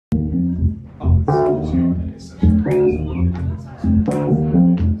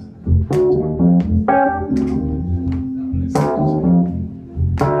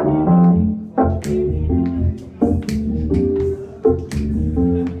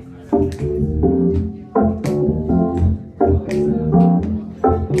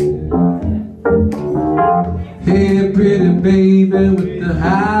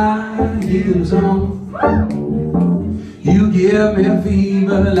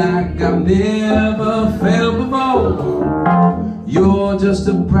girl like I've never felt before. You're just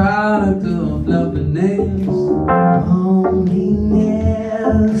a product of loveliness. Loneliness.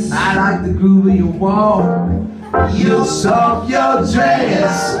 I like the groove of your walk, your soft, your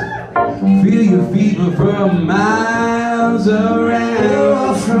dress. Feel your fever from miles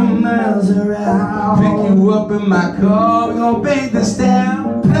around. From miles around. Pick you up in my car, we gon' paint this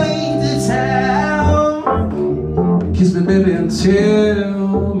town. Paint the town. Kiss me, baby, and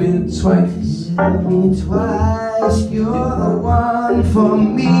tell me twice. Tell me twice, you're the one for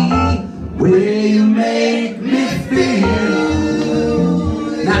me. Where you make me feel.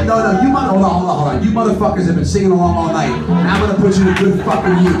 Now, no, you hold on. You motherfuckers have been singing along all night. Now I'm gonna put you to good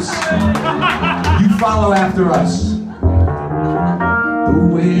fucking use. You follow after us. The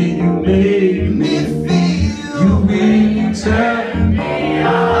way you make me feel. You really turn me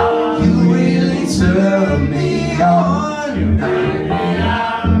on. You really turn me on.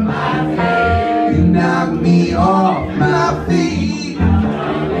 You knock me off my feet.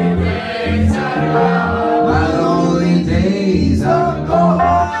 My lonely days are gone.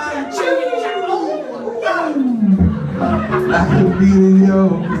 Like the feeling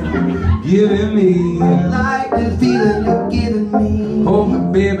you're giving me. Like the feeling you're giving me. Hold me,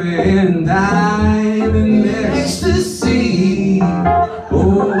 baby, and I'm in ecstasy.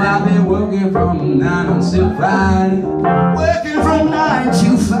 Oh, I've been working from 9 until 5. Working from 9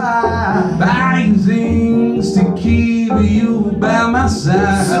 to 5. Buying things to keep you by my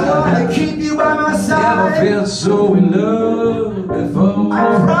side. So I wanna keep you by my side. Never felt so in love before. I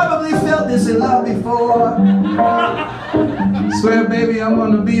probably felt this in love before. Swear, baby, I'm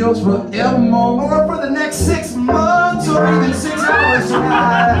gonna be yours forevermore. Or for the next 6 months, or even 6 hours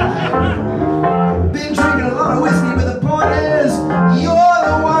tonight. Been drinking a lot of whiskey, but the point is, you're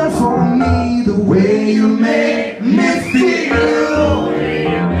the one for me. The way you make me feel.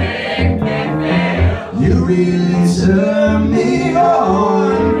 You really turn me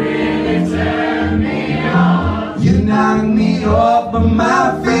on. You knock me off of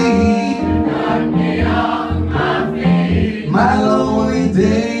my feet. My lonely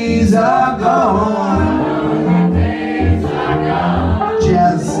days are gone.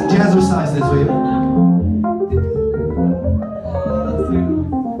 Jazz recites this, will you?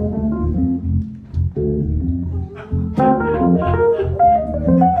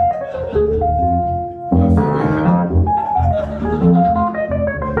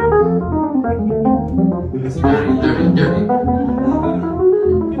 Dirty.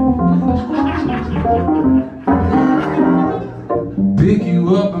 Pick you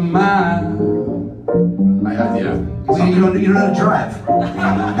up in my yeah. Well, you don't know how to drive. I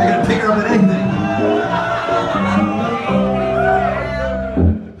gotta pick her up at anything.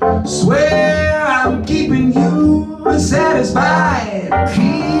 Swear I'm keeping you satisfied.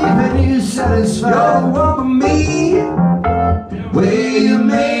 Keeping you satisfied. You're the one for me. Way you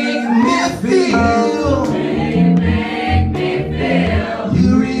make me feel. You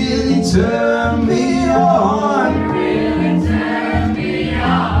really turn me on.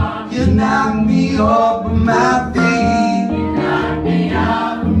 You knock me off of my feet.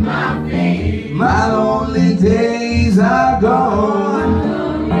 My lonely days are gone.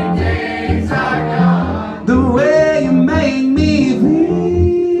 The way you make me feel.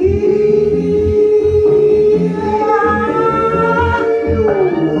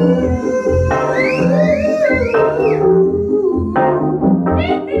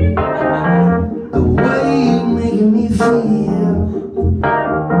 The way you make me feel.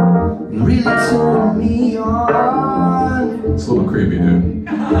 Really turn me on. It's a little creepy, dude.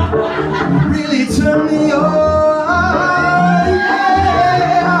 Really turn me on.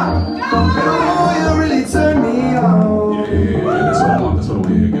 Yeah. Oh, you really turn me on. Yeah, that's what I want. That's what I want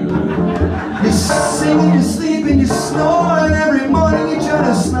you to get. You're singing, you're sleeping, you're snoring. Every morning you try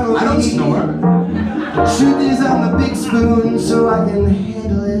to snore. I don't snore. Truth is I'm the big spoon, so I can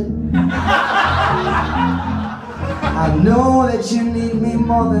handle it. I know that you need me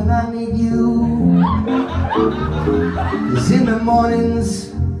more than I need you. 'Cause in the mornings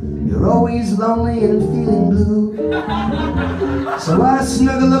you're always lonely and feeling blue. So I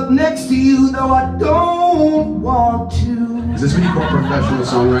snuggle up next to you, though I don't want to. Is this what you call professional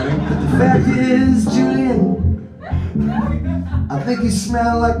songwriting? But the fact is, Julian, I think you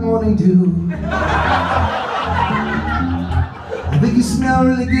smell like morning dew. I think you smell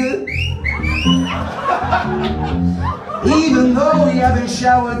really good. Even though we haven't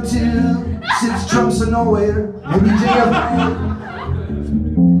showered since Trump's are nowhere, maybe JFK.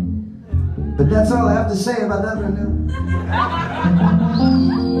 But that's all I have to say about that right now.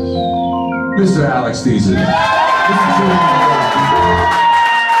 Mr. Alex Dezen.